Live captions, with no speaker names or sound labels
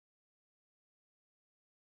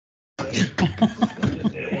When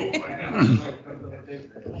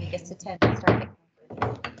he gets to 10, we'll start it.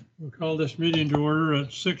 We'll call this meeting to order at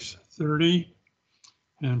 6:30.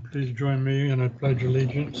 And please join me in a pledge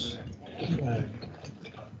allegiance. Wait a minute.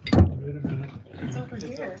 It's over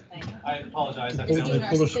here. I apologize. I They failed.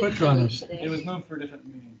 pulled a switch on us. It was moved for a different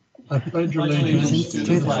meeting. I pledge allegiance To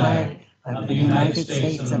the flag of the United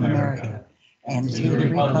States of America and to the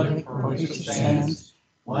republic for which it stands,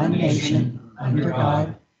 one nation, under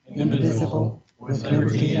God, indivisible, with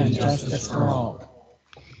liberty and justice for all.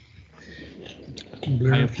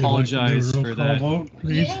 Blair, I if you'd like to do a apologize roll for call that. vote,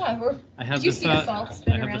 please. Yeah, I have did you the see the salt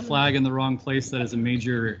spin around? flag in the wrong place. That is a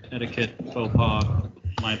major etiquette faux pas.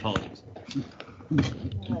 My apologies.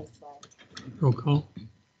 Roll call.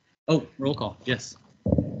 Oh, roll call. Yes.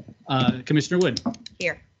 Commissioner Wood.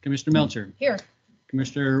 Here. Commissioner Melcher. Here.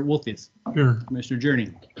 Commissioner Wolfius. Here. Commissioner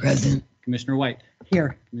Journey. Present. Commissioner White.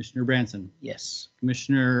 Here. Commissioner Branson. Yes.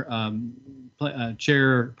 Commissioner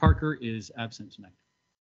Chair Parker is absent tonight.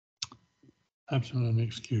 Absent and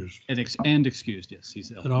excused. And excused. Yes, he's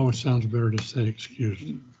ill. It always sounds better to say excused.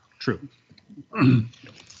 True.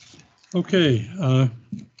 Okay.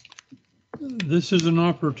 This is an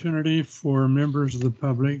opportunity for members of the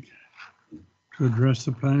public to address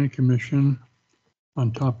the Planning Commission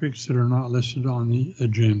on topics that are not listed on the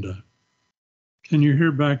agenda. Can you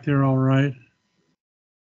hear back there all right?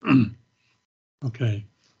 Okay,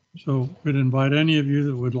 so we'd invite any of you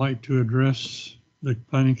that would like to address the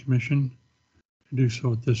Planning Commission to do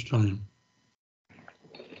so at this time.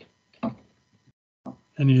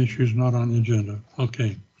 Any issues not on the agenda?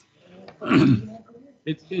 Okay.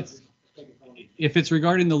 It's if it's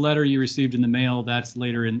regarding the letter you received in the mail, that's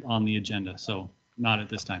later on the agenda, so not at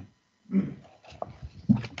this time.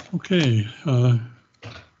 Okay, the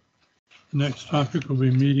next topic will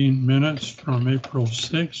be meeting minutes from April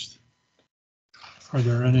 6th. Are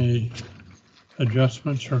there any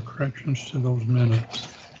adjustments or corrections to those minutes?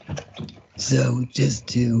 So just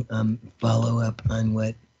to follow up on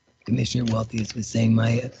what Commissioner Wolfius was saying,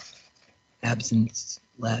 my absence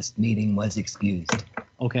last meeting was excused.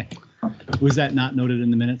 Okay. Was that not noted in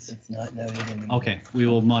the minutes? It's not noted in the. Okay, we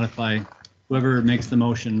will modify. Whoever makes the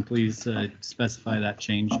motion, please specify that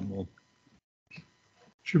change, and we'll.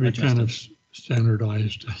 Should be kind of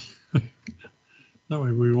standardized. That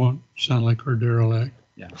way we won't sound like we're derelict.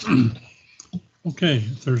 Yeah. Okay,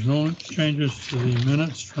 if there's no changes to the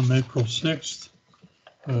minutes from April 6th.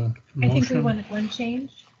 I think we motion. wanted one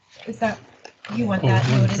change. Is that, you want Oh, that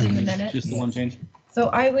one noted in the change. minutes? Just the one change. So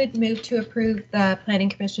I would move to approve the Planning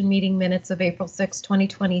Commission meeting minutes of April 6,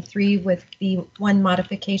 2023 with the one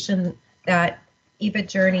modification that Eva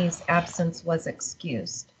Journey's absence was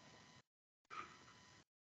excused.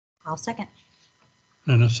 I'll second.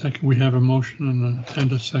 And a second, we have a motion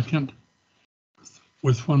and a second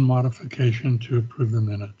with one modification to approve the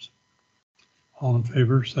minutes. All in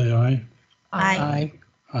favor, say aye. Aye.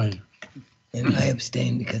 Aye. And I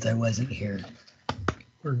abstained because I wasn't here.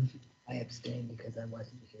 Pardon? I abstained because I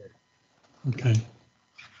wasn't here. Okay,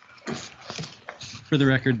 For the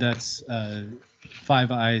record, that's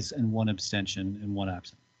 5 ayes and 1 abstention and 1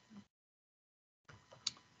 absent.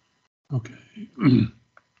 okay.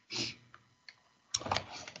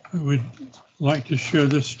 I would like to share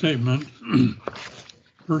this statement.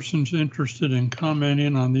 Persons interested in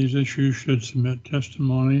commenting on these issues should submit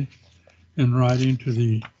testimony in writing to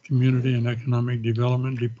the Community and Economic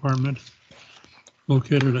Development Department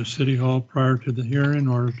located at City Hall prior to the hearing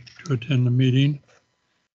or to attend the meeting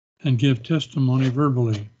and give testimony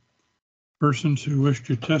verbally. Persons who wish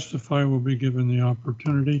to testify will be given the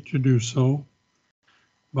opportunity to do so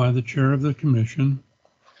by the chair of the commission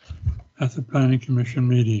at the Planning Commission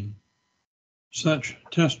meeting. Such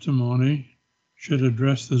testimony should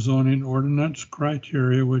address the zoning ordinance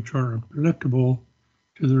criteria which are applicable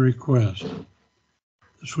to the request.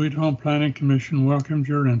 The Sweet Home Planning Commission welcomes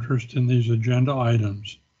your interest in these agenda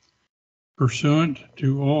items. Pursuant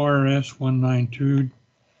to ORS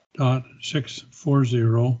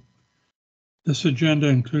 192.640, this agenda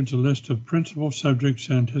includes a list of principal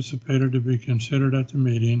subjects anticipated to be considered at the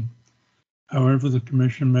meeting. However, the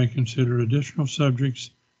Commission may consider additional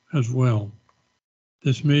subjects as well.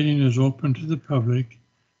 This meeting is open to the public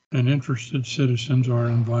and interested citizens are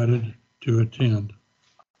invited to attend.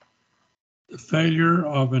 The failure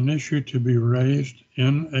of an issue to be raised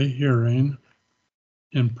in a hearing,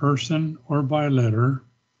 in person or by letter,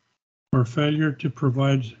 or failure to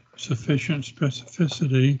provide sufficient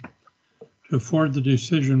specificity to afford the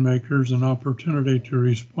decision makers an opportunity to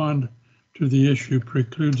respond to the issue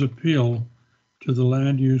precludes appeal to the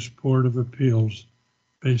Land Use Board of Appeals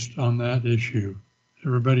based on that issue.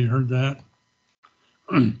 Everybody heard that?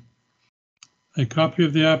 A copy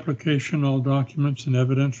of the application, all documents and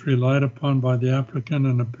evidence relied upon by the applicant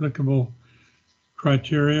and applicable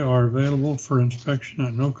criteria are available for inspection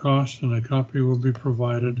at no cost, and a copy will be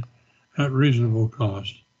provided at reasonable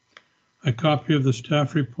cost. A copy of the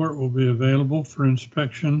staff report will be available for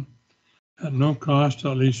inspection at no cost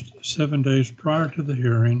at least 7 days prior to the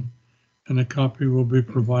hearing, and a copy will be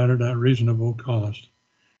provided at reasonable cost.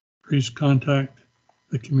 Please contact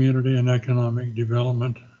the Community and Economic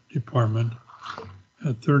Development Department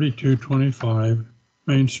at 3225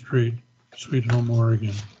 Main Street, Sweet Home,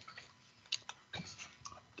 Oregon.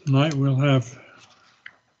 Tonight we'll have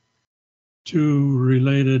two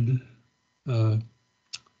related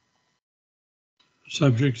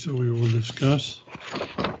subjects that we will discuss.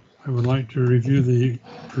 I would like to review the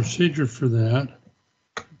procedure for that.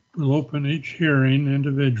 We'll open each hearing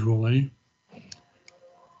individually.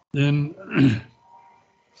 Then,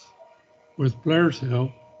 with Blair's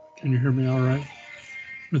help, can you hear me all right?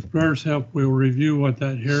 With Blair's help, we'll review what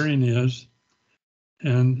that hearing is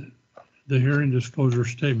and the hearing disclosure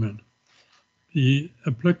statement. The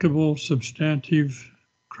applicable substantive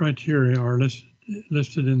criteria are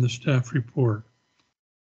listed in the staff report.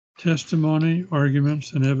 Testimony,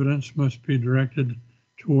 arguments, and evidence must be directed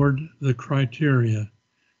toward the criteria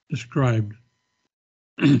described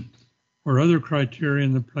or other criteria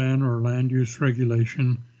in the plan or land use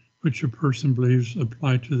regulation which a person believes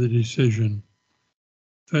apply to the decision.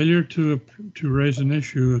 Failure to raise an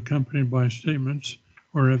issue accompanied by statements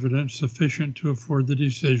or evidence sufficient to afford the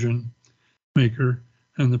decision maker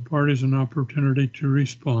and the parties an opportunity to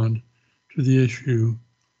respond to the issue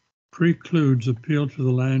precludes appeal to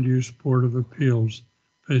the Land Use Board of Appeals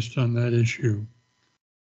based on that issue.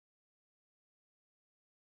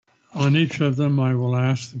 On each of them, I will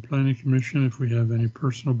ask the Planning Commission if we have any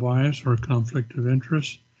personal bias or conflict of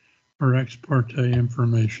interest or ex parte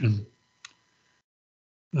information.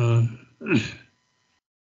 Mr.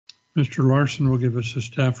 Larson will give us a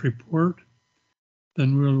staff report.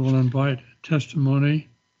 Then we will invite testimony,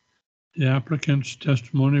 the applicant's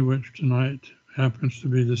testimony, which tonight happens to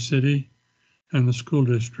be the city and the school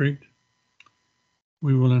district.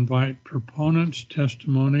 We will invite proponents'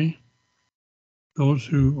 testimony, those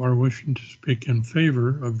who are wishing to speak in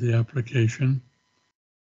favor of the application.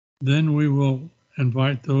 Then we will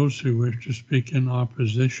invite those who wish to speak in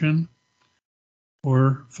opposition,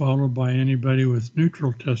 or followed by anybody with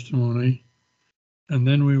neutral testimony. And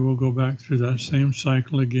then we will go back through that same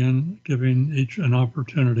cycle again, giving each an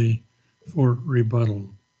opportunity for rebuttal.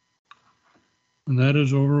 When that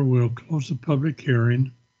is over, we'll close the public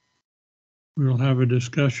hearing. We will have a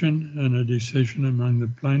discussion and a decision among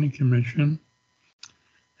the Planning Commission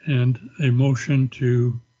and a motion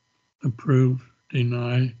to approve,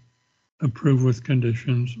 deny, approve with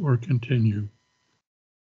conditions, or continue.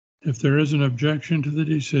 If there is an objection to the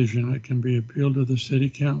decision, it can be appealed to the City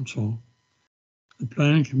Council. The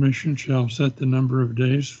Planning Commission shall set the number of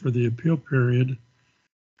days for the appeal period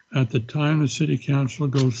at the time the City Council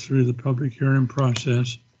goes through the public hearing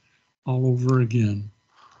process all over again.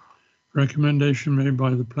 Recommendation made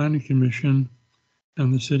by the Planning Commission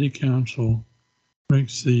and the City Council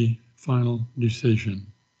makes the final decision.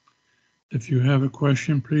 If you have a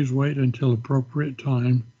question, please wait until appropriate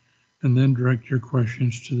time and then direct your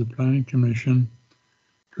questions to the Planning Commission.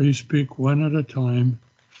 Please speak one at a time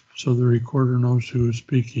so the recorder knows who is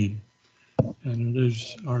speaking. And it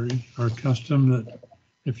is our custom that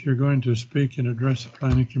if you're going to speak and address the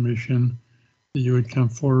Planning Commission, that you would come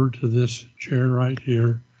forward to this chair right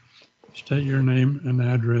here, state your name and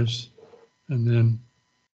address, and then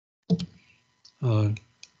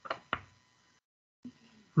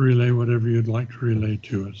relay whatever you'd like to relay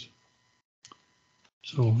to us.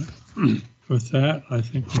 So with that, I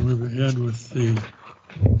think we'll move ahead with the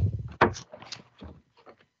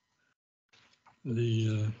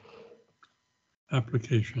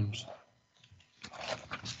applications.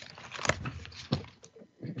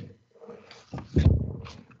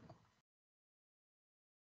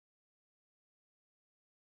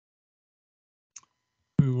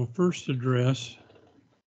 We will first address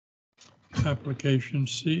application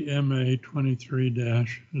CMA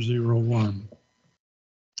 23-01.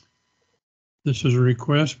 This is a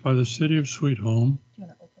request by the City of Sweet Home.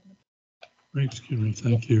 Excuse me,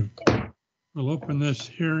 thank you. We'll open this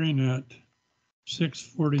hearing at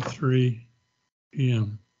 6:43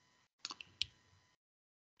 p.m.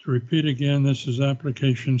 To repeat again, this is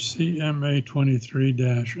application CMA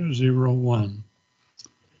 23-01.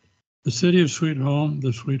 The City of Sweet Home,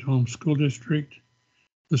 the Sweet Home School District,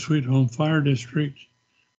 the Sweet Home Fire District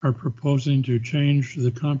are proposing to change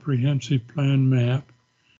the comprehensive plan map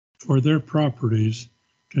for their properties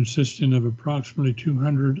consisting of approximately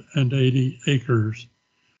 280 acres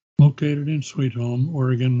located in Sweet Home,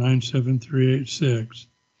 Oregon 97386.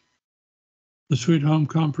 The Sweet Home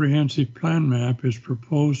Comprehensive Plan Map is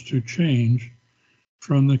proposed to change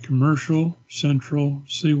from the Commercial Central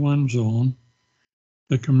C1 Zone,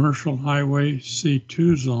 the Commercial Highway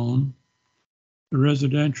C2 Zone, the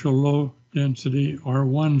Residential Low Density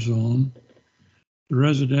R1 Zone, the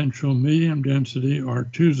Residential Medium Density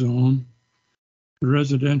R2 Zone, the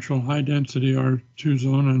Residential High Density R2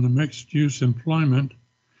 Zone, and the Mixed Use Employment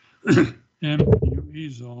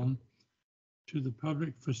MUE Zone to the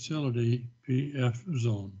Public Facility PF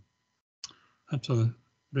Zone. That's a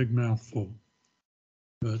big mouthful,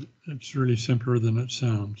 but it's really simpler than it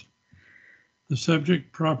sounds. The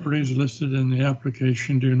subject properties listed in the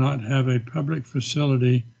application do not have a public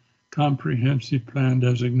facility comprehensive plan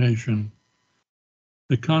designation.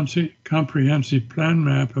 The comprehensive plan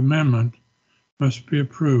map amendment must be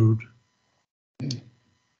approved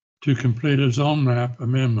to complete a zone map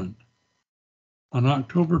amendment. On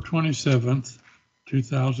October 27th,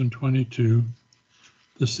 2022,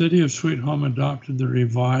 the City of Sweet Home adopted the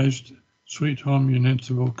revised Sweet Home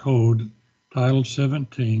Municipal Code, Title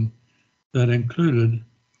 17, that included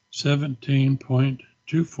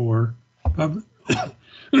 17.24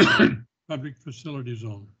 public facility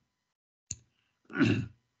zone.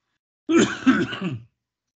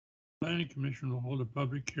 Planning Commission will hold a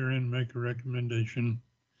public hearing and make a recommendation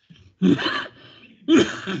excuse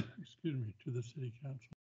me, to the City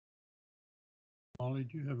Council. Molly,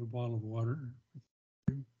 do you have a bottle of water?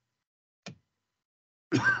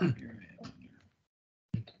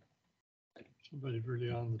 Somebody's really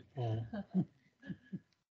on the ball.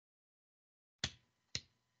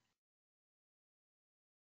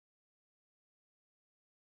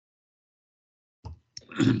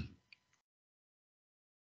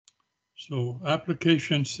 So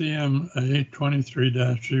application CMA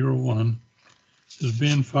 23-01 is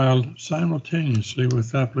being filed simultaneously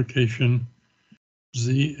with application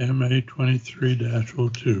ZMA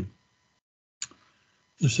 23-02.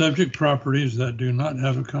 The subject properties that do not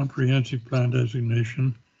have a comprehensive plan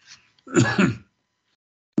designation a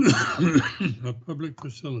public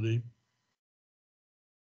facility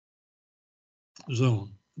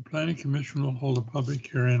zone. The Planning Commission will hold a public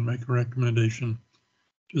hearing and make a recommendation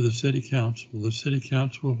to the City Council. The City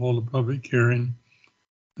Council will hold a public hearing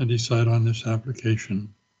and decide on this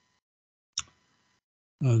application.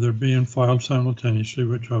 They're being filed simultaneously,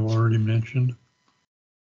 which I've already mentioned.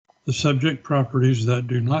 The subject properties that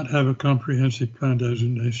do not have a comprehensive plan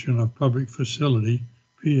designation of public facility,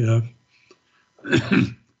 PF,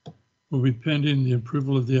 will be pending the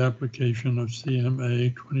approval of the application of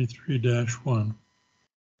CMA 23-1.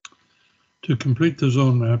 To complete the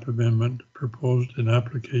zone map amendment proposed in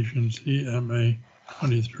application CMA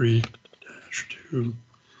 23-2.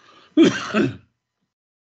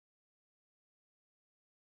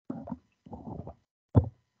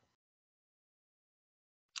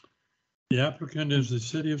 The applicant is the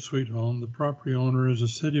City of Sweet Home. The property owner is the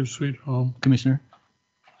City of Sweet Home. Commissioner,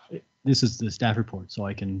 this is the staff report, so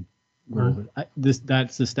I can go over.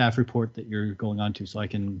 That's the staff report that you're going on to, so I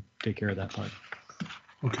can take care of that part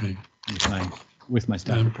Okay. with my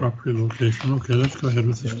staff And report. property location. Okay, let's go ahead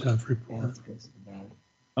with the staff report.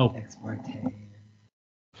 Oh, We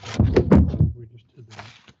just did that.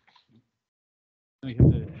 I have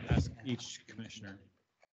to ask each commissioner.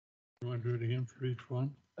 You want to do it again for each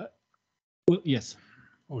one? Well, yes.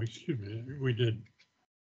 Oh, excuse me. We did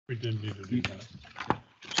need to do that.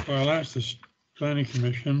 So I'll ask the Planning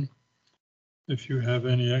Commission if you have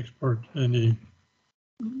any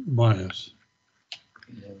bias.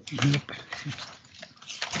 I do want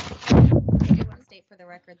to state for the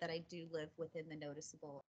record that I do live within the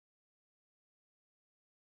noticeable.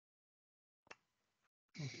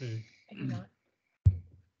 Okay. I do not.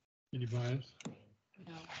 Any bias?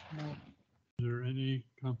 No. Is there any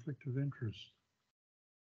conflict of interest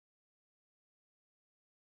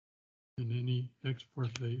in any ex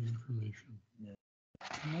parte information? No.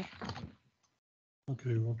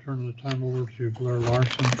 Okay, we'll turn the time over to Blair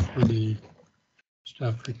Larson for the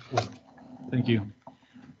staff report. Thank you.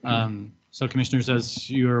 So commissioners,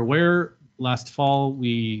 as you're aware, last fall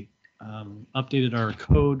we updated our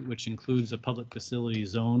code, which includes a public facility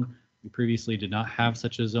zone. We previously did not have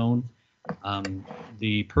such a zone.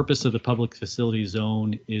 The purpose of the public facility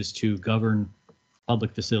zone is to govern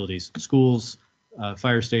public facilities, schools,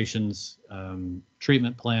 fire stations,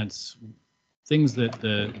 treatment plants, things that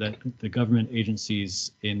the government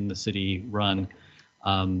agencies in the city run.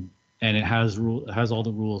 And it has all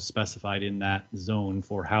the rules specified in that zone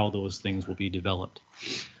for how those things will be developed.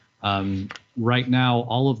 Right now,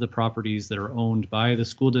 all of the properties that are owned by the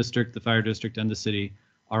school district, the fire district, and the city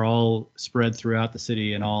are all spread throughout the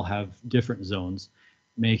city and all have different zones,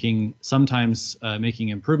 sometimes making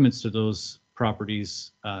improvements to those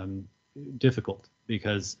properties difficult,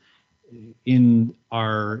 because in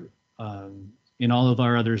all of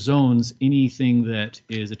our other zones, anything that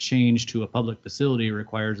is a change to a public facility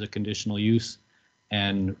requires a conditional use,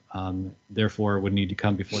 and therefore would need to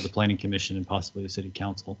come before the Planning Commission and possibly the City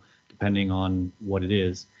Council, depending on what it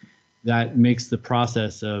is. That makes the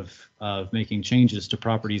process of making changes to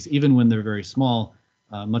properties, even when they're very small,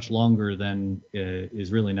 much longer than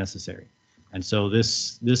is really necessary. And so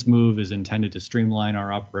this move is intended to streamline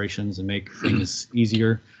our operations and make things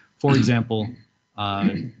easier. For example,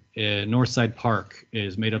 Northside Park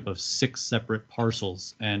is made up of 6 separate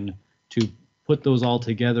parcels, and to put those all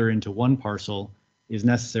together into one parcel is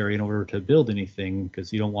necessary in order to build anything,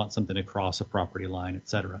 because you don't want something to cross a property line,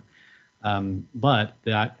 etc. But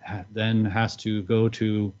that then has to go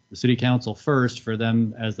to the City Council first for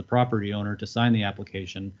them as the property owner to sign the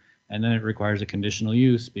application, and then it requires a conditional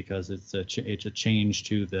use because it's a change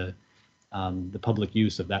to the public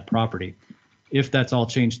use of that property. If that's all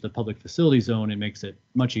changed to the public facility zone, it makes it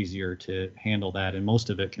much easier to handle that, and most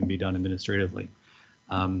of it can be done administratively.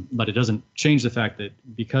 But it doesn't change the fact that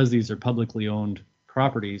because these are publicly owned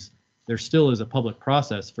properties, there still is a public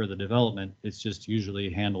process for the development. It's just usually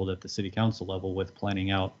handled at the City Council level with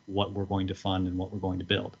planning out what we're going to fund and what we're going to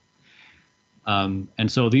build. And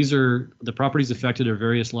so these are the properties affected are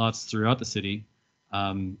various lots throughout the city,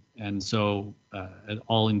 and so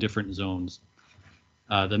all in different zones.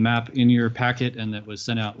 The map in your packet and that was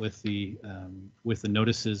sent out with the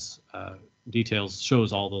notices details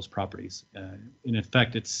shows all those properties. In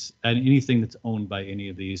effect, it's anything that's owned by any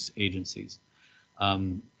of these agencies.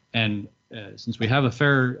 Since we have a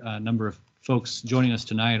fair number of folks joining us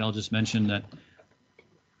tonight, I'll just mention that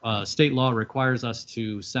state law requires us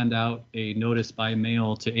to send out a notice by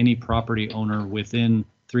mail to any property owner within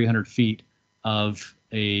 300 feet of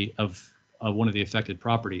one of the affected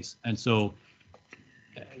properties. And so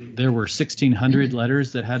there were 1,600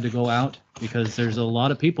 letters that had to go out, because there's a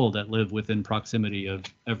lot of people that live within proximity of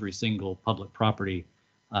every single public property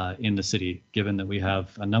in the city, given that we have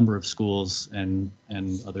a number of schools and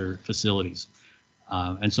other facilities.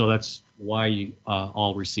 And so that's why you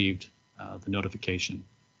all received the notification.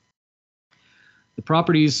 The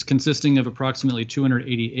properties, consisting of approximately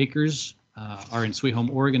 280 acres, are in Sweet Home,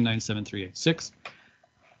 Oregon 97386.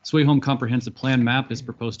 Sweet Home Comprehensive Plan map is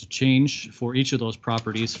proposed to change for each of those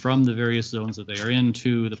properties from the various zones that they are in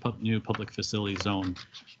to the new public facility zone.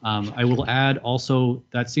 I will add also,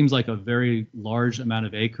 that seems like a very large amount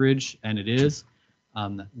of acreage, and it is.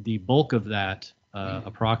 The bulk of that,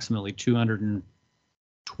 approximately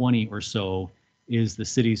 220 or so, is the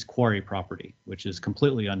city's quarry property, which is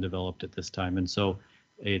completely undeveloped at this time. And so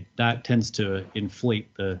that tends to inflate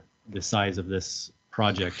the size of this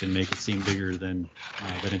project and make it seem bigger than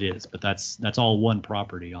it is. But that's all one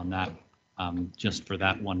property on that, just for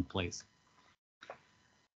that one place.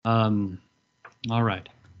 All right.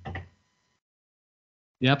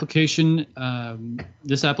 The application,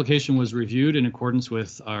 this application was reviewed in accordance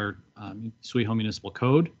with our Sweet Home Municipal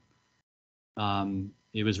Code.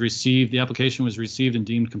 The application was received and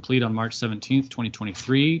deemed complete on March 17th,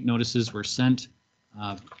 2023. Notices were sent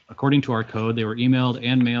according to our code. They were emailed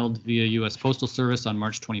and mailed via U.S. Postal Service on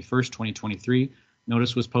March 21st, 2023.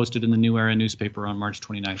 Notice was posted in the New Era newspaper on March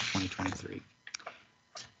 29th, 2023.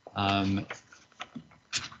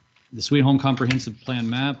 The Sweet Home Comprehensive Plan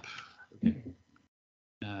map,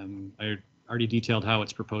 I already detailed how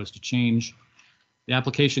it's proposed to change. The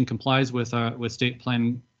application complies with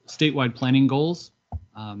statewide planning goals,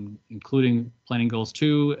 including Planning Goals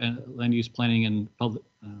 2 and Land Use Planning and Public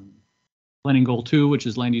Planning Goal 2, which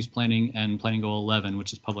is Land Use Planning, and Planning Goal 11,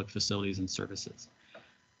 which is Public Facilities and Services.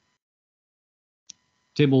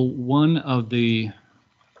 Table 1 of the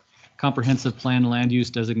Comprehensive Plan land use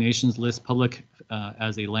designations lists public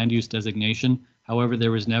as a land use designation. However, there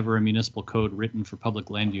was never a municipal code written for public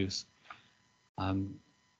land use.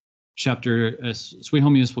 Sweet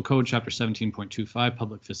Home Municipal Code, Chapter 17.25,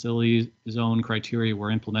 Public Facility Zone criteria were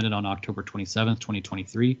implemented on October 27th,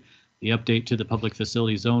 2023. The update to the Public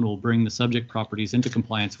Facility Zone will bring the subject properties into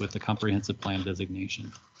compliance with the Comprehensive Plan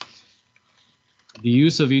designation. The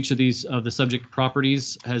use of each of the subject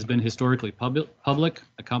properties has been historically public.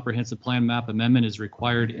 A Comprehensive Plan map amendment is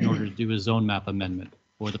required in order to do a zone map amendment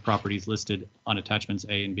for the properties listed on attachments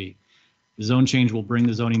A and B. The zone change will bring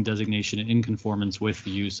the zoning designation in conformance with the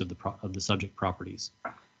use of the subject properties.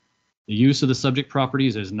 The use of the subject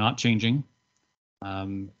properties is not changing.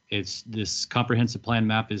 This comprehensive plan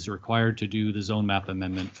map is required to do the zone map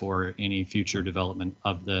amendment for any future development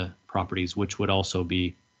of the properties, which would also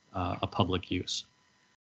be a public use.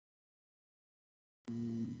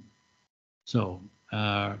 So,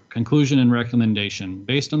 conclusion and recommendation.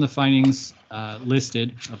 Based on the findings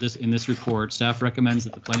listed in this report, staff recommends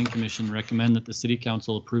that the Planning Commission recommend that the City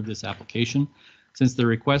Council approve this application. Since the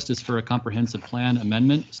request is for a comprehensive plan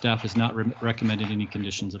amendment, staff has not recommended any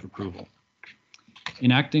conditions of approval.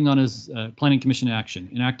 Enacting on a Planning Commission action.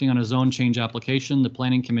 Enacting on a zone change application, the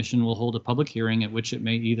Planning Commission will hold a public hearing at which it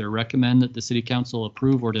may either recommend that the City Council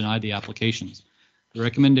approve or deny the applications. The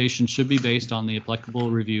recommendation should be based on the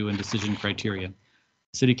applicable review and decision criteria.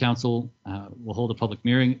 The City Council will hold a public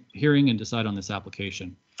hearing and decide on this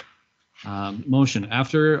application. Motion.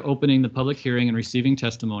 After opening the public hearing and receiving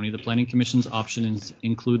testimony, the Planning Commission's options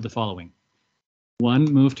include the following. 1.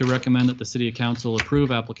 Move to recommend that the City Council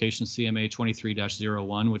approve application CMA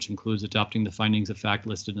 23-01, which includes adopting the findings of fact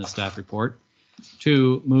listed in the staff report.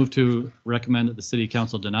 2. Move to recommend that the City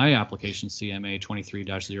Council deny application CMA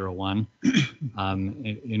 23-01,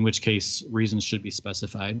 in which case reasons should be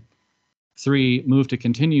specified. 3. Move to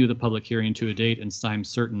continue the public hearing to a date and time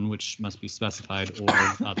certain, which must be specified, or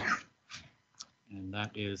other. And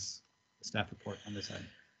that is the staff report on this item.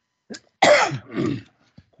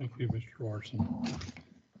 Thank you, Mr. Larson.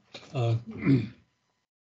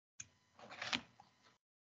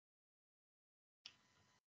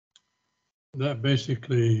 That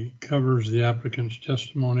basically covers the applicant's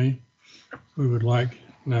testimony. We would like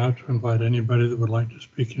now to invite anybody that would like to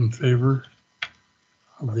speak in favor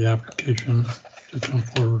of the application to come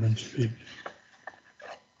forward and speak.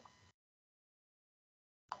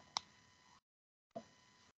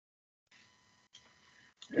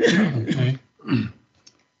 Okay.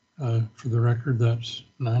 For the record, that's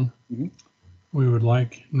none. Mm-hmm. We would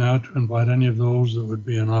like now to invite any of those that would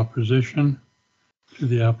be in opposition to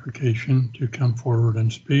the application to come forward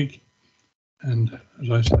and speak. And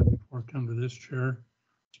as I said before, come to this chair,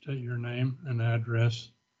 state your name and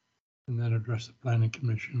address, and then address the Planning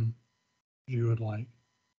Commission as you would like.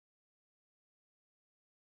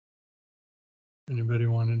 Anybody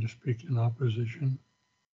wanting to speak in opposition?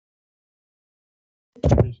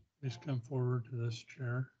 Please come forward to this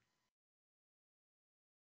chair.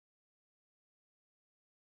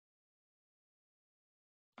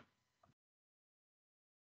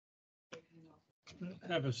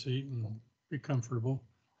 Have a seat and be comfortable.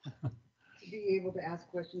 To be able to ask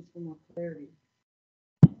questions for more clarity.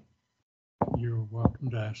 You're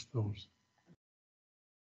welcome to ask those.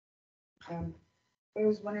 I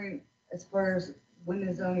was wondering, as far as when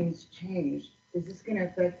the zoning's changed, is this going to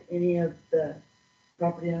affect any of the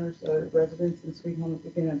property owners or residents in Sweet Home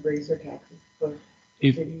if they're going to raise their taxes for the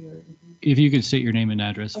If, city or anything? if you could state your name and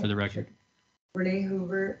address for the record. Renee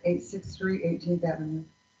Hoover, 863 18th Avenue.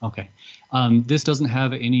 Okay. This doesn't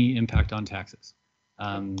have any impact on taxes.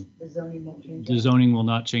 The zoning won't change. The zoning will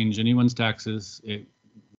not change anyone's taxes.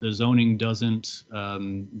 The zoning doesn't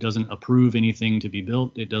approve anything to be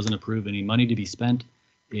built. It doesn't approve any money to be spent.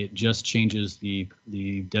 It just changes the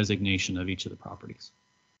designation of each of the properties.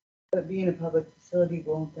 But being a public facility,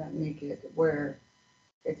 won't that make it where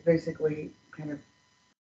it's basically kind of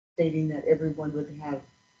stating that everyone would have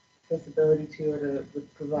accessibility to it, or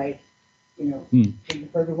would provide, you know,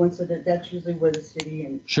 for everyone, so that's usually where the city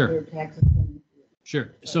and Sure. their taxes come into it. Sure.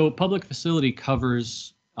 So public facility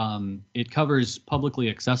covers it covers publicly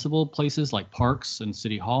accessible places like parks and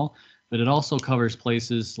city hall, but it also covers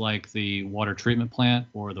places like the water treatment plant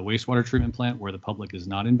or the wastewater treatment plant where the public is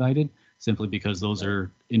not invited, simply because those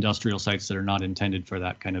are industrial sites that are not intended for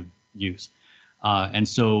that kind of use. And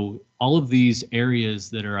so all of these areas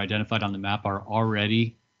that are identified on the map are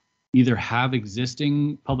already either have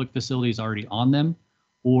existing public facilities already on them,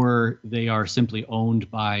 or they are simply owned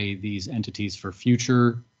by these entities for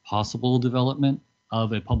future possible development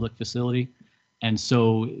of a public facility. And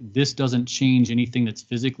so this doesn't change anything that's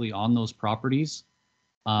physically on those properties.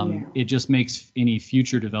 It just makes any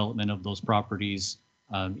future development of those properties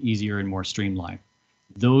easier and more streamlined.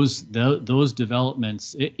 Those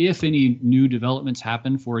developments, if any new developments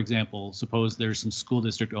happen, for example, suppose there's some school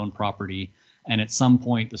district owned property, and at some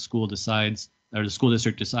point the school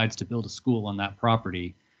district decides to build a school on that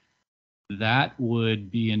property, that would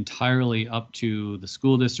be entirely up to the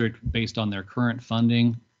school district based on their current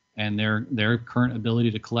funding and their current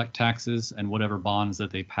ability to collect taxes and whatever bonds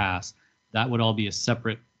that they pass. That would all be a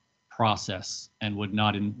separate process and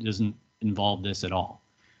doesn't involve this at all.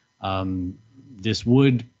 This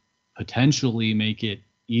would potentially make it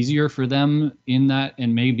easier for them in that,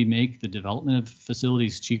 and maybe make the development of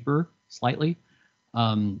facilities cheaper slightly.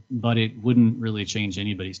 but it wouldn't really change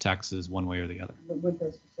anybody's taxes one way or the other. But with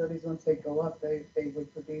those facilities, once they go up, they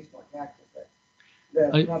would produce more taxes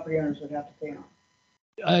that the property owners would have to pay on.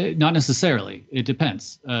 Not necessarily. It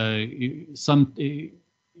depends.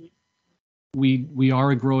 We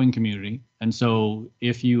are a growing community, and so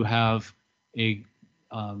if you have a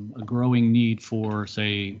growing need for,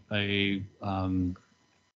 say,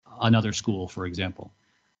 another school, for example,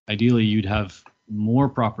 ideally you'd have more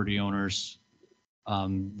property owners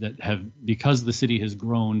that have, because the city has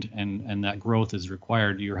grown and that growth is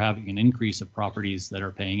required, you're having an increase of properties that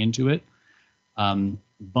are paying into it.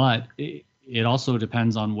 But it also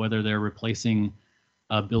depends on whether they're replacing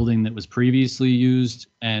a building that was previously used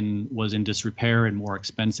and was in disrepair and more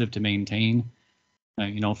expensive to maintain.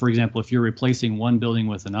 For example, if you're replacing one building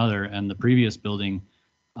with another and the previous building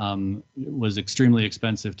was extremely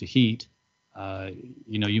expensive to heat,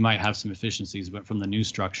 you might have some efficiencies, but from the new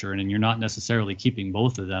structure, and you're not necessarily keeping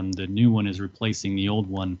both of them. The new one is replacing the old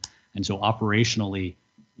one, and so operationally,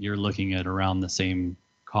 you're looking at around the same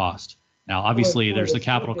cost. Now, obviously, there's the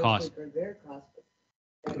capital cost. Their cost,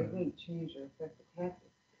 but it wouldn't change or affect the taxes.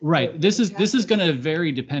 Right. This is going to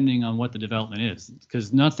vary depending on what the development is,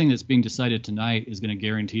 because nothing that's being decided tonight is going to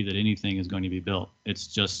guarantee that anything is going to be built. It's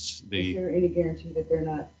just Is there any guarantee that they're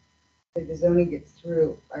not, if the zoning gets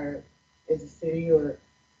through, or is the city or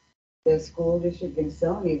the school district going to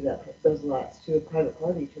sell any of those lots to a private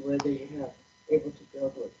party to where they have able to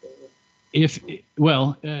build what they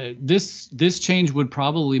would? This change would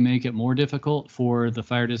probably make it more difficult for the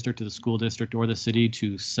fire district or the school district or the city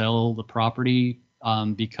to sell the property,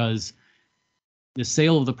 because the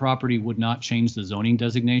sale of the property would not change the zoning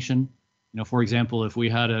designation. For example, if we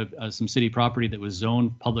had some city property that was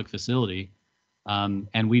zoned public facility,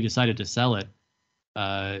 and we decided to sell it,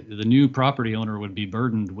 the new property owner would be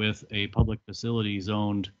burdened with a public facility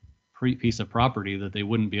zoned piece of property that they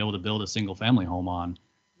wouldn't be able to build a single family home on.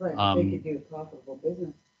 Right, they could do a profitable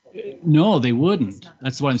business. No, they wouldn't.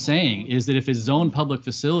 That's what I'm saying, is that if it's zoned public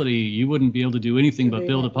facility, you wouldn't be able to do anything but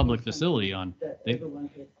build a public facility on.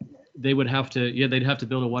 They would have to, they'd have to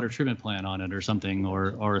build a water treatment plant on it or something,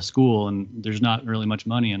 or a school, and there's not really much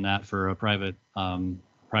money in that for a private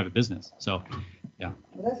business. So, yeah.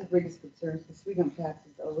 Well, that's the biggest concern, because we don't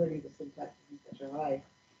taxes already, the city taxes are such a high.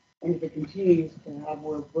 And if it continues to have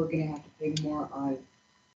more, we're gonna have to pay more on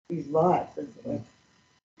these lots as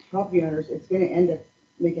property owners. It's gonna end up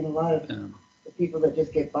making a lot of the people that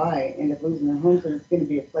just get by end up losing their homes, and it's going to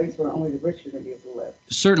be a place where only the rich are going to be able to live.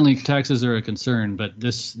 Certainly, taxes are a concern, but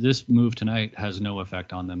this move tonight has no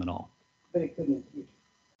effect on them at all. But it couldn't.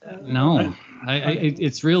 No,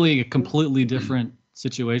 it's really a completely different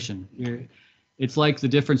situation. It's like the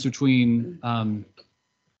difference between,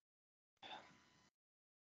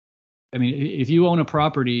 if you own a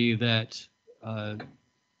property that,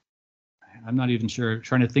 I'm not even sure,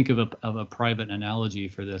 trying to think of a private analogy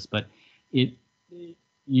for this, but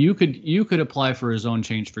you could apply for a zone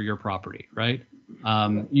change for your property, right?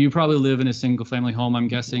 You probably live in a single family home, I'm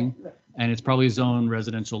guessing, and it's probably zoned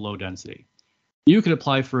residential low density. You could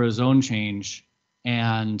apply for a zone change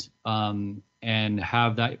and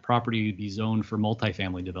have that property be zoned for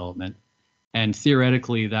multifamily development. And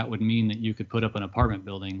theoretically, that would mean that you could put up an apartment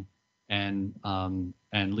building and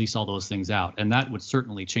lease all those things out. And that would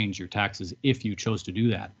certainly change your taxes if you chose to do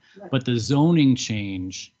that. Right. But the zoning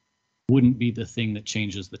change wouldn't be the thing that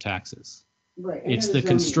changes the taxes. Right. It's the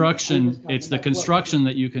construction. It's the construction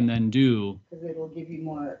that you can then do. Because it will give you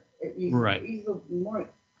more, more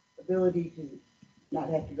ability to not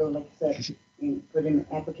have to go, like you said, and put in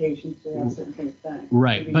applications to have certain things done.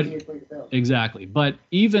 Right. But exactly. But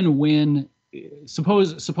even when,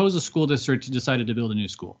 suppose a school district decided to build a new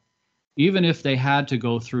school, even if they had to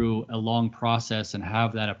go through a long process and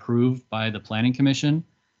have that approved by the planning commission,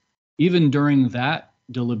 even during that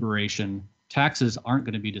deliberation, taxes aren't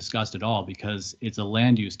going to be discussed at all, because it's a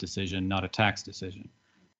land use decision, not a tax decision.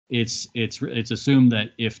 It's assumed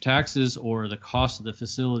that if taxes or the cost of the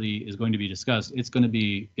facility is going to be discussed, it's going to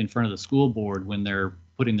be in front of the school board when they're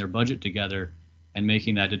putting their budget together and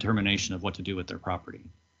making that determination of what to do with their property.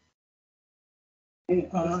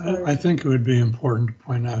 I think it would be important to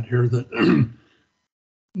point out here that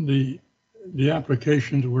the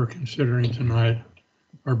applications we're considering tonight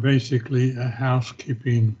are basically a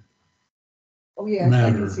housekeeping matter.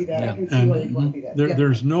 I can see that. I can see why you want to do that.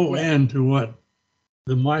 There's no end to what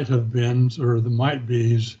the might have beens or the might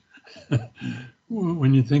be's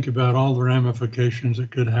when you think about all the ramifications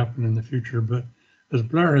that could happen in the future. But as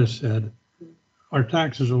Blair has said, our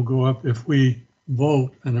taxes will go up if we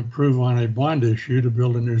vote and approve on a bond issue to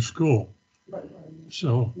build a new school.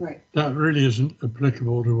 So Right. that really isn't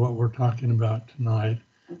applicable to what we're talking about tonight.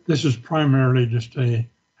 This is primarily just a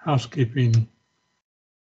housekeeping.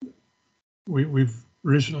 We've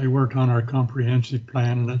recently worked on our comprehensive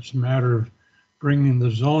plan, and it's a matter of bringing the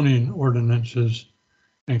zoning ordinances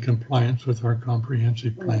in compliance with our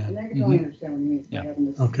comprehensive Right, and plan. I can totally understand what you mean by Yeah. having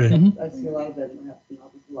this. Okay. I see a lot of that, obviously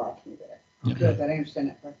a lot to me that. Okay. Good, I understand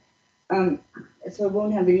that part. So it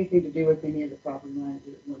won't have anything to do with any of the property lines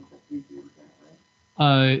that won't have anything like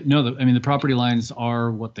that, right? No, I mean, the property lines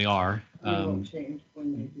are what they are. It won't change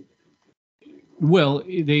when they do the. Well,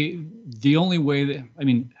 the only way that, I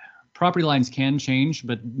mean, property lines can change,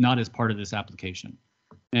 but not as part of this application.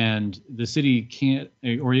 And the city can't,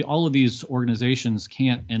 or all of these organizations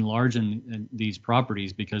can't enlarge in these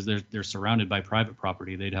properties because they're surrounded by private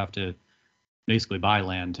property. They'd have to basically buy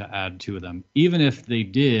land to add to them. Even if they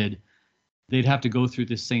did, they'd have to go through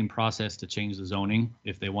this same process to change the zoning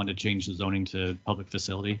if they want to change the zoning to public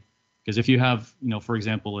facility. Because if you have, for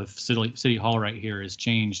example, if City Hall right here is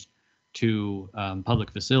changed to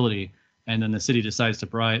public facility, and then the city decides to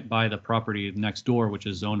buy the property next door, which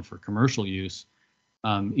is zoned for commercial use,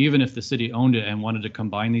 even if the city owned it and wanted to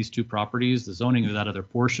combine these two properties, the zoning of that other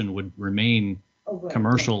portion would remain Oh, right,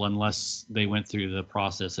 commercial unless they went through the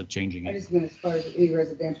process of changing right. I it. just meant as far as any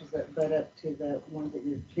residentials that butt up to the ones that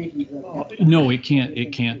you're changing. No, it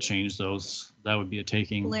can't change those. That would be a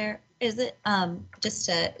taking. Blair, is it, just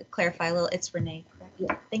to clarify a little, it's Renee, correct?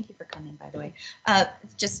 Yeah. Thank you for coming, by the way.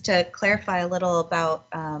 Just to clarify a little about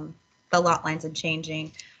the lot lines and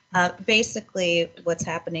changing. Basically, what's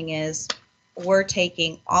happening is we're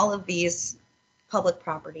taking all of these public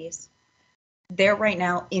properties. They're right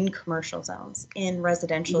now in commercial zones, in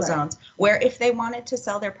residential Right. zones, where if they wanted to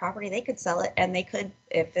sell their property, they could sell it, and they could,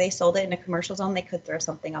 if they sold it in a commercial zone, they could throw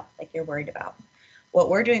something up like you're worried about. What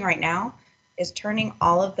we're doing right now is turning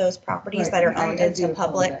all of those properties that are owned into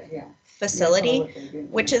public facility,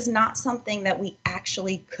 which is not something that we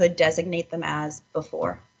actually could designate them as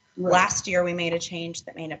before. Last year, we made a change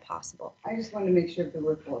that made it possible. I just want to make sure the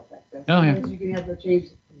ripple effect. That's Oh, yeah. because you can have the change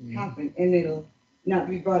happen and it'll not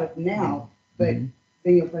be brought up now, but Mhm.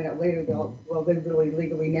 then you'll find out later, well, they really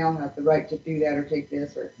legally now have the right to do that or take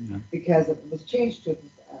this or Yeah. because it was changed to.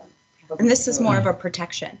 And this is more of a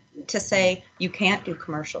protection to say you can't do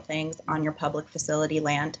commercial things on your public facility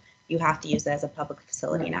land. You have to use it as a public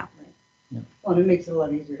facility now. Yeah. Well, and it makes it a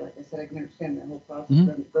lot easier. Like I said, I can understand that whole process. Mhm.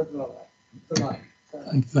 Doesn't go through all that. It's a lot. So,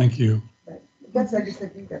 Thank you. but I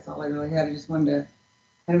think that's all I really had. I just wanted to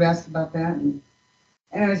kind of ask about that and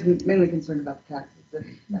I was mainly concerned about the taxes. That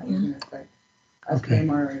was going to affect us Okay. paying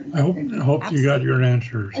more. and- I and- hope you got your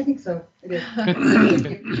answers. I think so. It is. Good.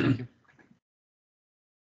 Thank you.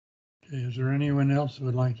 Okay, is there anyone else who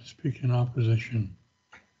would like to speak in opposition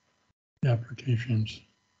to the applications?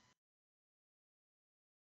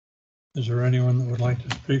 Is there anyone that would like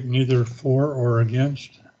to speak neither for or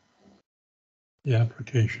against the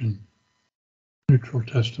application? Neutral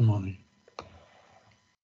testimony.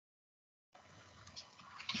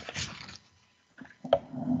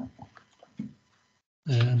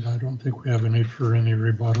 And I don't think we have a need for any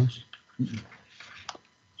rebuttals.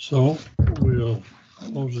 So we'll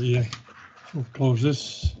close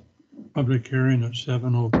this public hearing at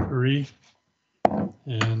 7:03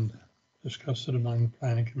 and discuss it among the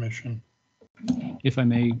planning commission. If I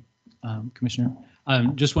may, Commissioner,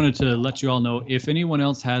 just wanted to let you all know, if anyone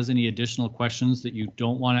else has any additional questions that you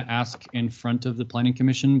don't want to ask in front of the Planning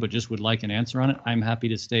Commission, but just would like an answer on it, I'm happy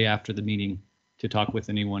to stay after the meeting to talk with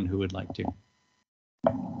anyone who would like to.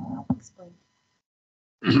 Explain.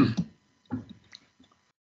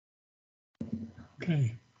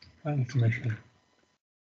 Okay, planning commission.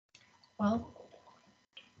 Well,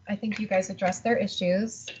 I think you guys addressed their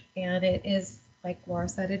issues, and it is, like Laura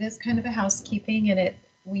said, it is kind of a housekeeping, and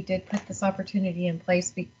we did put this opportunity in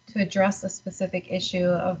place to address a specific issue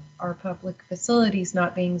of our public facilities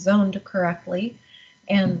not being zoned correctly,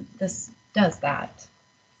 and this does that.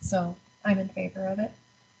 So I'm in favor of it.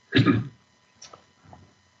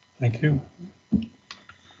 Thank you.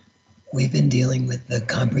 We've been dealing with the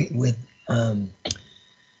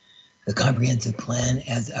comprehensive plan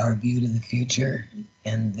as our view to the future,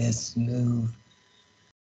 and this moves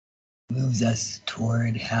us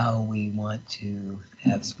toward how we want to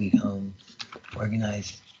have Sweet Home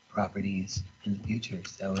organized properties in the future.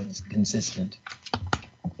 So it's consistent.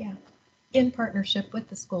 In partnership with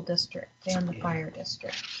the school district and the fire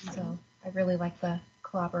district. So I really like the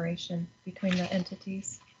collaboration between the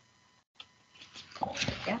entities.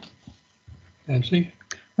 Nancy?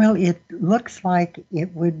 Well, it looks like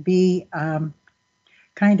it would be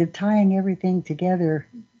kind of tying everything together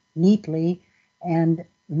neatly and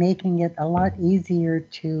making it a lot easier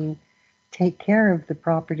to take care of the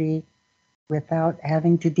property without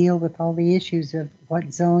having to deal with all the issues of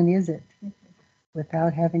what zone is it,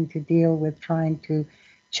 without having to deal with trying to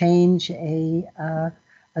change a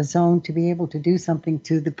zone to be able to do something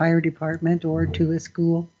to the fire department or to a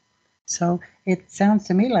school. So it sounds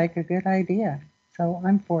to me like a good idea. So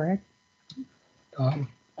I'm for it. Tom?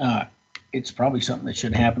 It's probably something that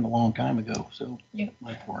should have happened a long time ago, so. Yeah.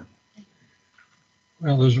 My part.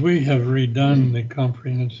 Well, as we have redone the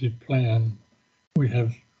comprehensive plan, we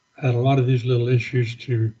have had a lot of these little issues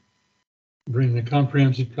to bring the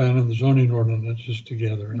comprehensive plan and the zoning ordinances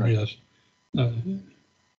together. And Right. yes,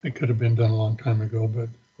 it could have been done a long time ago, but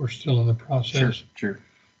we're still in the process. Sure.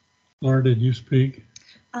 Laura, did you speak?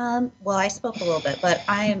 Well, I spoke a little bit, but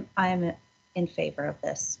I'm in favor of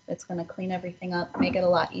this. It's going to clean everything up, make it a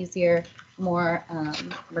lot easier, more,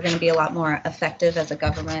 we're going to be a lot more effective as a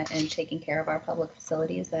government in taking care of our public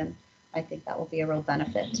facilities. And I think that will be a real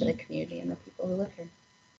benefit to the community and the people who live here.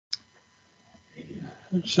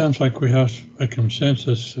 It sounds like we have a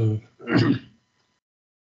consensus of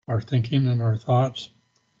our thinking and our thoughts.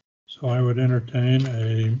 So I would entertain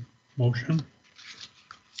a motion.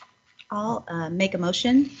 I'll make a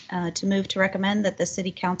motion to move to recommend that the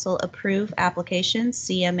City Council approve application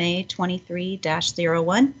CMA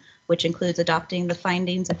 23-01, which includes adopting the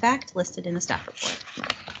findings of fact listed in the staff report.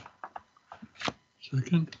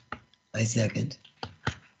 Second, I second.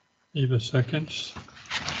 Eva seconds.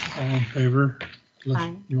 All in favor?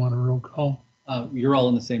 Aye. You want a roll call? You're all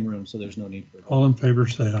in the same room, so there's no need for. All in favor,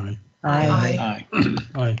 say aye. Aye. Aye.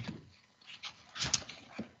 Aye.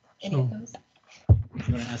 Any So- opposed?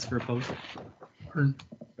 You want to ask for opposed? Pardon?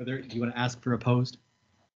 Do you want to ask for opposed?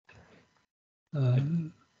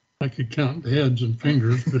 I could count heads and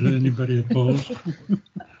fingers, but anybody opposed?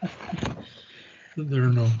 There are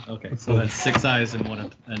no. Okay, so that's 6 ayes and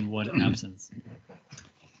one absence.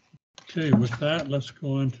 Okay, with that, let's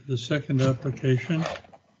go on to the second application.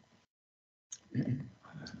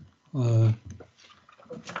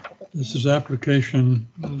 This is application,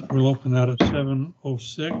 we'll open that at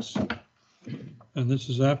 7:06. And this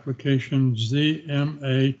is application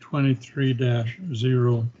ZMA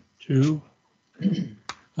 23-02.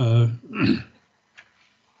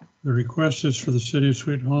 The request is for the City of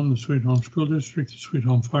Sweet Home, the Sweet Home School District, the Sweet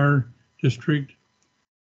Home Fire District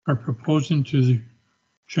are proposing to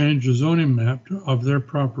change the zoning map of their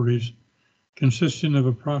properties consisting of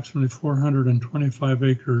approximately 425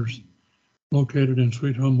 acres located in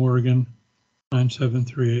Sweet Home, Oregon,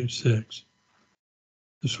 97386.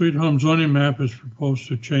 The Sweet Home zoning map is proposed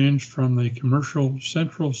to change from the commercial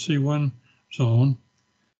central C1 zone,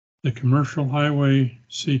 the commercial highway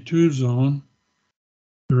C2 zone,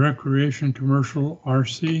 the recreation commercial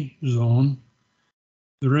RC zone,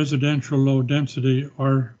 the residential low density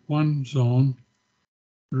R1 zone,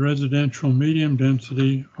 the residential medium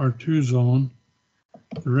density R2 zone,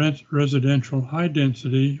 the residential high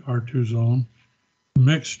density R2 zone, the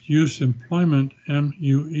mixed use employment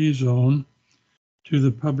MUE zone, to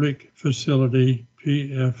the public facility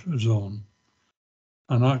PF zone.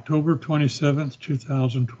 On October 27th,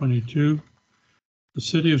 2022, the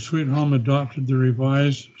City of Sweet Home adopted the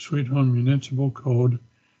revised Sweet Home Municipal Code,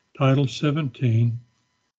 Title 17,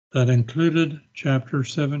 that included Chapter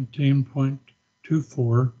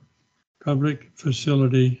 17.24, Public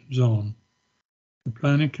Facility Zone. The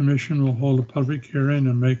Planning Commission will hold a public hearing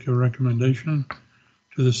and make a recommendation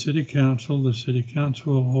to the City Council. The City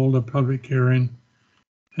Council will hold a public hearing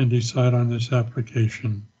and decide on this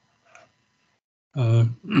application.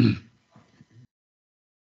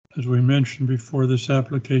 As we mentioned before, this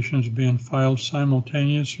application is being filed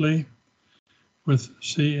simultaneously with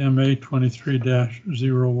CMA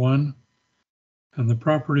 23-01, and the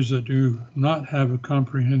properties that do not have a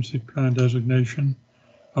comprehensive plan designation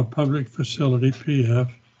of public facility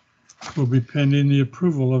PF will be pending the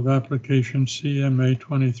approval of application CMA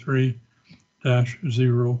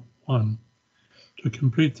 23-01. To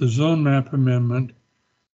complete the zone map amendment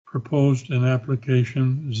proposed in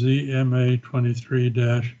application ZMA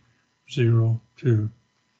 23-02.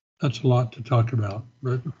 That's a lot to talk about,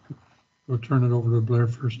 but we'll turn it over to Blair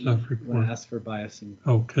for staff You want report. to ask for bias and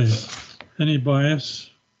Okay. Any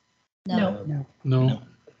bias? No. No.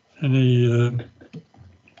 Any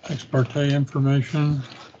ex parte information?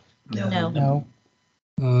 No.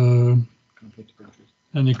 No, conflict of interest?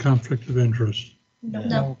 Any conflict of interest?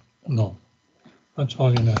 No. No. That's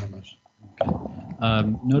all unanimous.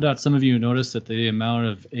 No doubt some of you noticed that the amount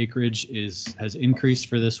of acreage has increased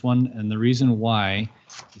for this one, and the reason why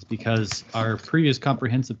is because our previous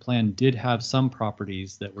comprehensive plan did have some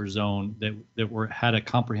properties that were zoned that had a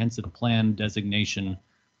comprehensive plan designation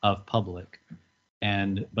of public,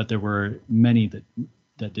 but there were many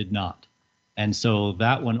that did not. And so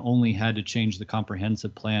that one only had to change the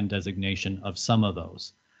comprehensive plan designation of some of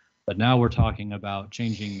those. But now we're talking about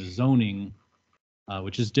changing the zoning,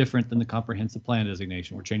 which is different than the comprehensive plan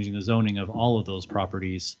designation. We're changing the zoning of all of those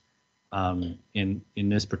properties in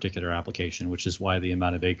this particular application, which is why the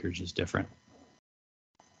amount of acreage is different.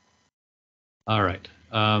 All right.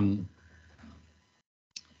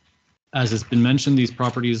 As has been mentioned, these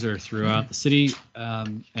properties are throughout the city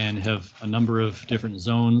and have a number of different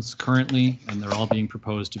zones currently, and they're all being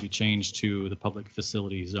proposed to be changed to the public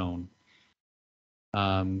facility zone.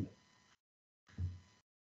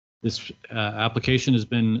 This application has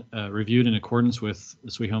been reviewed in accordance with the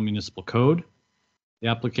Oswego Municipal Code. The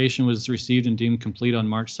application was received and deemed complete on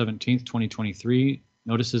March 17th, 2023.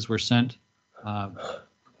 Notices were sent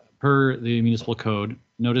per the municipal code.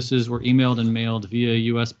 Notices were emailed and mailed via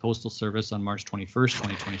U.S. Postal Service on March 21st,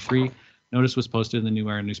 2023. Notice was posted in the New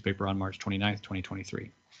Era newspaper on March 29th,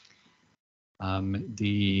 2023.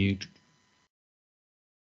 The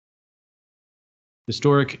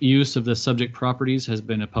historic use of the subject properties has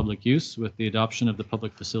been a public use. With the adoption of the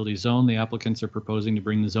public facility zone, the applicants are proposing to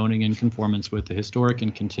bring the zoning in conformance with the historic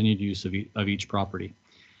and continued use of each property.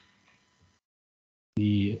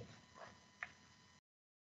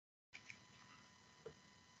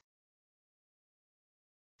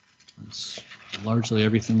 Largely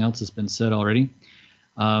everything else has been said already.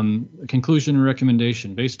 Conclusion and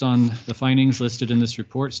recommendation. Based on the findings listed in this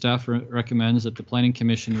report, staff recommends that the Planning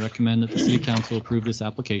Commission recommend that the City Council approve this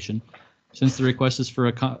application. Since the request is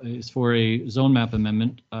for a zone map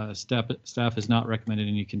amendment, staff has not recommended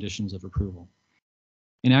any conditions of approval.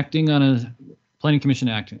 Enacting on a Planning Commission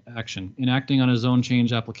action. Enacting on a zone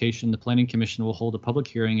change application, the Planning Commission will hold a public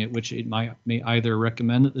hearing at which it may either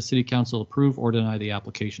recommend that the City Council approve or deny the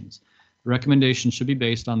applications. The recommendation should be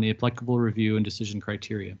based on the applicable review and decision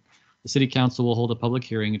criteria. The City Council will hold a public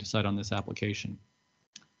hearing and decide on this application.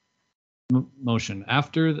 Motion.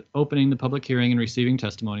 After opening the public hearing and receiving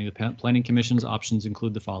testimony, the Planning Commission's options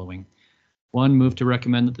include the following. 1, move to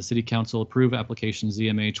recommend that the City Council approve application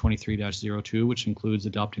ZMA 23-02, which includes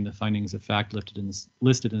adopting the findings of fact listed in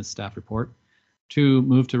the staff report. 2,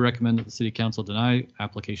 move to recommend that the City Council deny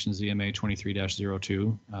application ZMA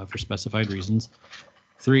 23-02 for specified reasons.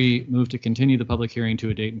 3, move to continue the public hearing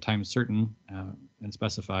to a date and time certain and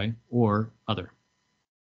specify, or other.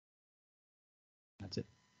 That's it.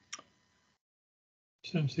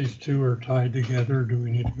 Since these two are tied together, do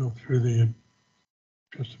we need to go through the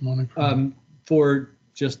testimony? For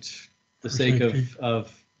just the For sake safety.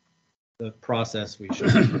 of the process, we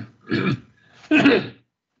should.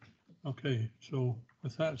 Okay, so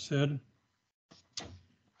with that said,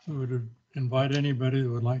 we would invite anybody that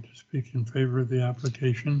would like to speak in favor of the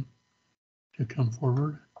application to come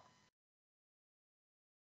forward.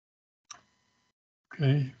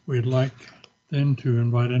 Okay, we'd like then to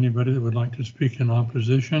invite anybody that would like to speak in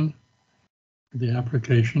opposition to the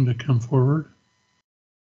application to come forward.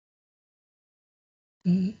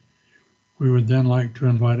 We would then like to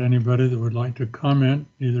invite anybody that would like to comment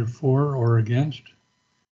either for or against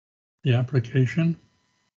the application.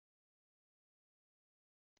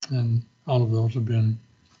 And all of those have been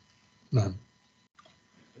done.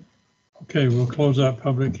 Okay, we'll close that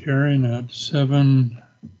public hearing at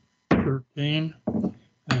 7:13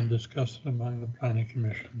 and discuss it among the Planning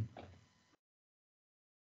Commission.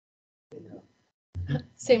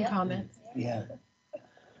 Same comments. Yeah.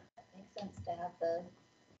 Makes sense to have the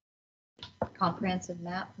comprehensive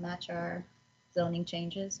map match our zoning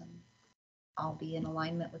changes and all be in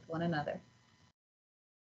alignment with one another.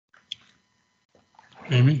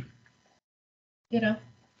 Amy? Ditto.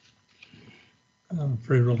 I'm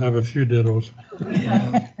afraid we'll have a few dittos.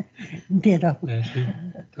 Ditto. Nancy,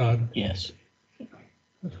 Todd, Yes.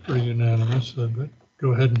 that's pretty unanimous, but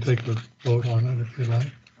go ahead and take a vote on it if you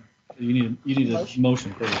like. You need a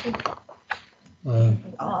motion first.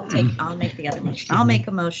 I'll make the other motion. I'll make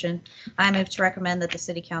a motion. I move to recommend that the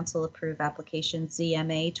City Council approve application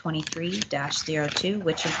ZMA 23-02,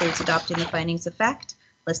 which includes adopting the findings of fact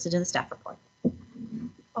listed in the staff report.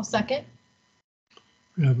 I'll second.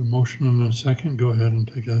 We have a motion and a second. Go ahead and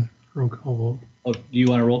take a roll call vote. Oh, do you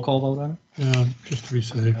want a roll call vote on it? Yeah, just to be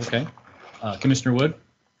safe. Okay. Commissioner Wood,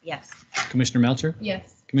 Yes. Commissioner Melcher,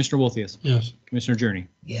 Yes. Commissioner Wolthius, Yes. Commissioner Journey,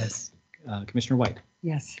 Yes. Commissioner White,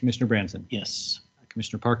 Yes. Commissioner Branson. Yes.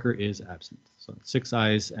 Commissioner Parker is absent. So 6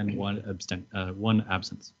 ayes and one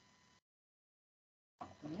absence.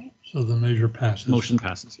 So the measure passes. Motion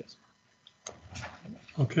passes, yes.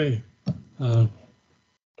 Okay.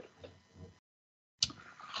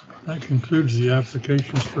 That concludes the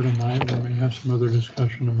applications for tonight. We may have some other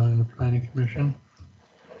discussion among the planning commission.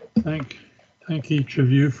 Thank each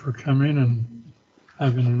of you for coming and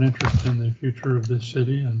having an interest in the future of this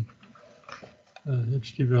city and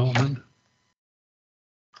its development.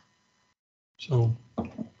 So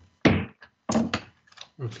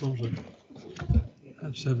we'll close it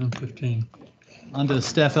at 7:15. On to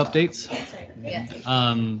staff updates. Yes.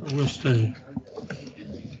 We'll stay.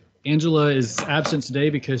 Angela is absent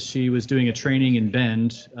today because she was doing a training in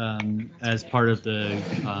Bend as part of the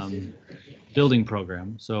building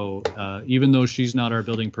program. So even though she's not our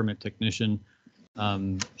building permit technician,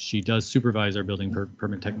 she does supervise our building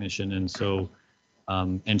permit technician. And so,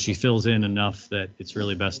 and she fills in enough that it's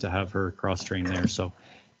really best to have her cross-train there. So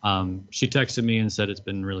she texted me and said it's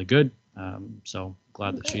been really good. So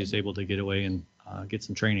glad that she is able to get away and get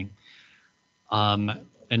some training.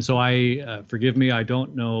 And so forgive me, I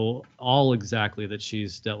don't know all exactly that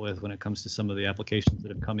she's dealt with when it comes to some of the applications that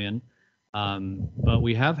have come in. But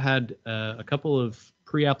we have had a couple of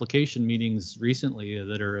pre-application meetings recently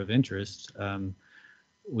that are of interest.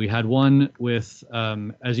 We had one with,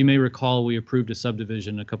 as you may recall, we approved a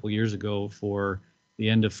subdivision a couple years ago for the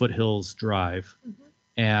end of Foothills Drive.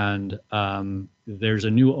 And there's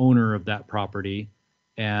a new owner of that property,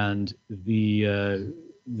 and the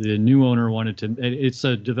new owner wanted to, it's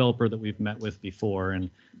a developer that we've met with before, and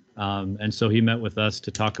so he met with us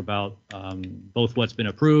to talk about both what's been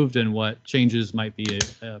approved and what changes might be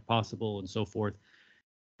possible and so forth.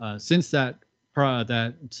 Since that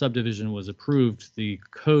subdivision was approved, the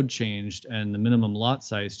code changed and the minimum lot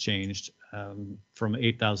size changed from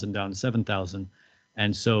 8,000 down to 7,000,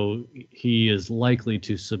 and so he is likely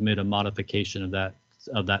to submit a modification of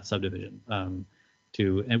that subdivision.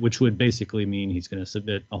 Which would basically mean he's going to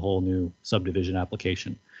submit a whole new subdivision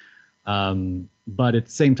application. But at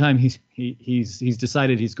the same time, he's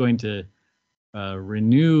decided he's going to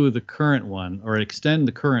renew the current one or extend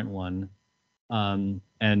the current one, and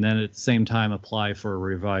then at the same time apply for a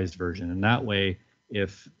revised version. And that way,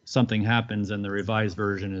 if something happens and the revised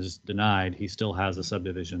version is denied, he still has a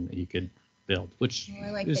subdivision that he could build, which Well,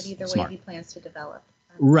 I like is that either way smart. he plans to develop.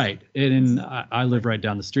 Right, and I live right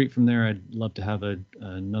down the street from there. I'd love to have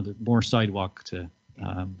another more sidewalk to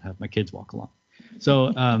have my kids walk along.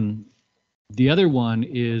 So the other one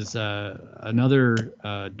is another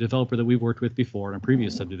developer that we've worked with before in a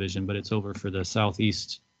previous subdivision, but it's over for the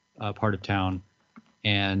southeast part of town,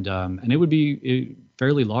 and it would be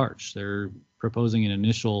fairly large. They're proposing an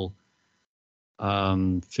initial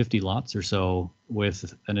 50 lots or so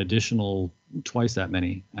with an additional twice that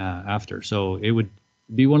many after. So it would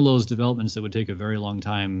be one of those developments that would take a very long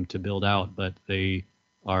time to build out, but they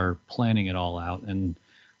are planning it all out. And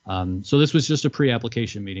so this was just a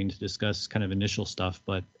pre-application meeting to discuss kind of initial stuff,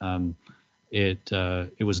 but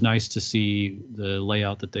it was nice to see the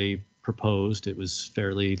layout that they proposed. It was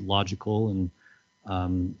fairly logical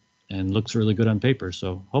and looks really good on paper.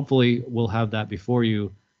 So hopefully we'll have that before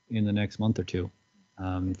you in the next month or two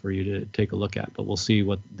for you to take a look at. But we'll see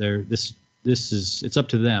what it's up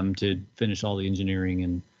to them to finish all the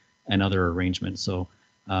engineering and other arrangements. So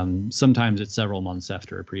sometimes it's several months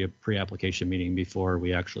after a pre-application meeting before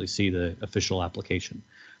we actually see the official application.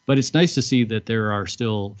 But it's nice to see that there are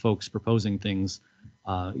still folks proposing things,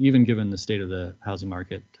 even given the state of the housing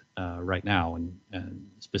market right now, and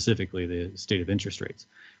specifically the state of interest rates.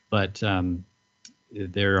 But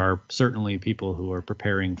there are certainly people who are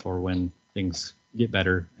preparing for when things get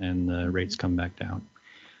better and the rates come back down.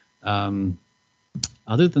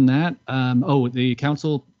 Other than that, the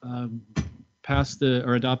council passed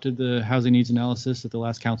adopted the housing needs analysis at the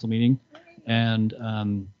last council meeting, and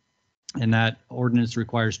that ordinance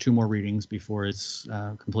requires 2 more readings before it's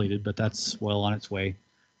completed, but that's well on its way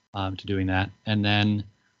to doing that. And then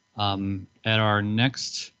at our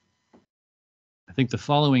next, I think the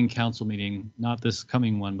following council meeting, not this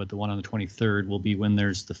coming one, but the one on the 23rd, will be when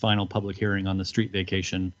there's the final public hearing on the street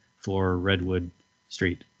vacation for Redwood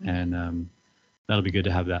Street. And that'll be good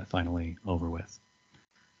to have that finally over with.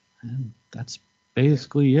 And that's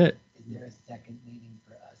basically it. Is there a second meeting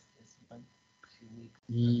for us this month, 2 weeks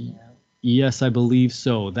from now? Yes, I believe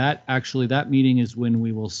so. That meeting is when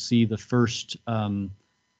we will see the first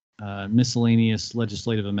miscellaneous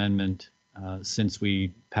legislative amendment since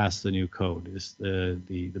we passed the new code. Is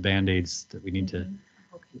the Band-Aids that we need to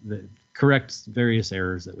correct various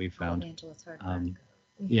errors that we've found. Angela's hard work.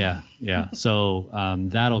 Yeah. So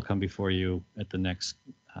that'll come before you at the next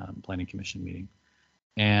planning commission meeting.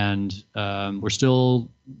 And we're still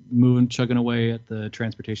chugging away at the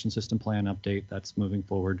transportation system plan update. That's moving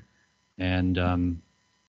forward. And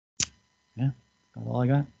that's all I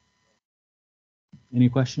got. Any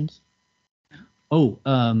questions? Oh,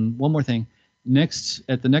 one more thing.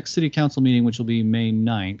 At the next city council meeting, which will be May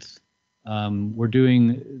 9th,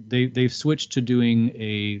 they've switched to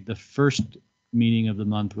doing the first meeting of the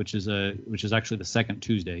month, which is actually the second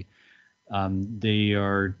Tuesday. They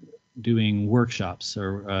are doing workshops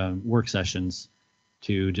or work sessions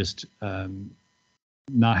to just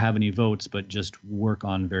not have any votes, but just work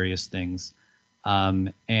on various things.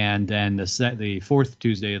 And then the fourth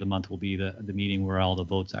Tuesday of the month will be the meeting where all the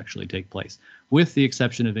votes actually take place, with the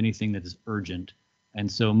exception of anything that is urgent. And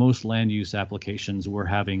so most land use applications, we're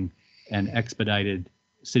having an expedited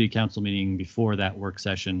city council meeting before that work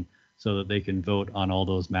session so that they can vote on all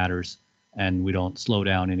those matters and we don't slow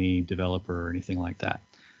down any developer or anything like that.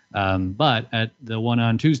 But at the one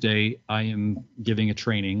on Tuesday, I am giving a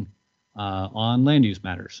training on land use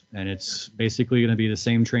matters, and it's basically going to be the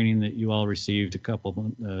same training that you all received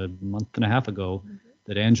a month and a half ago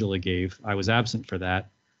that Angela gave. I was absent for that,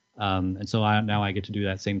 and so now I get to do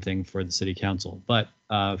that same thing for the city council. But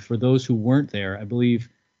for those who weren't there, I believe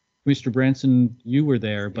Commissioner Branson, you were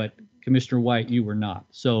there, but Commissioner White, you were not.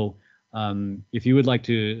 So if you would like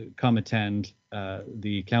to come attend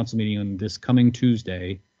the council meeting on this coming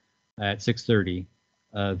Tuesday at 6:30,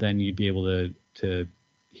 then you'd be able to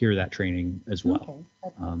hear that training as well.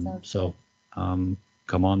 Okay, that sounds So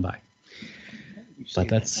come on by. But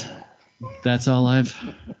that's all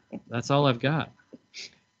I've got.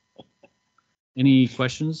 Any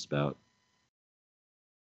questions about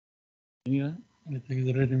any of that? Anything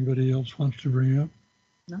that anybody else wants to bring up?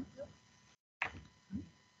 No. I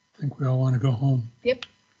think we all want to go home.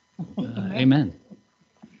 Amen.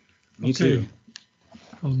 Me Okay. too.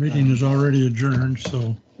 Well, the meeting is already adjourned,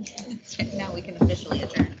 so good. Now we can officially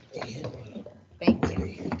adjourn. Thank you.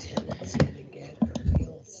 Every tenant's gonna get a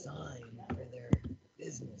real sign for their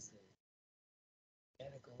business.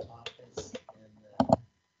 Medical office and,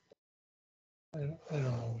 I don't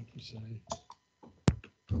know what to say.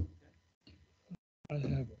 I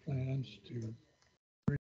have plans to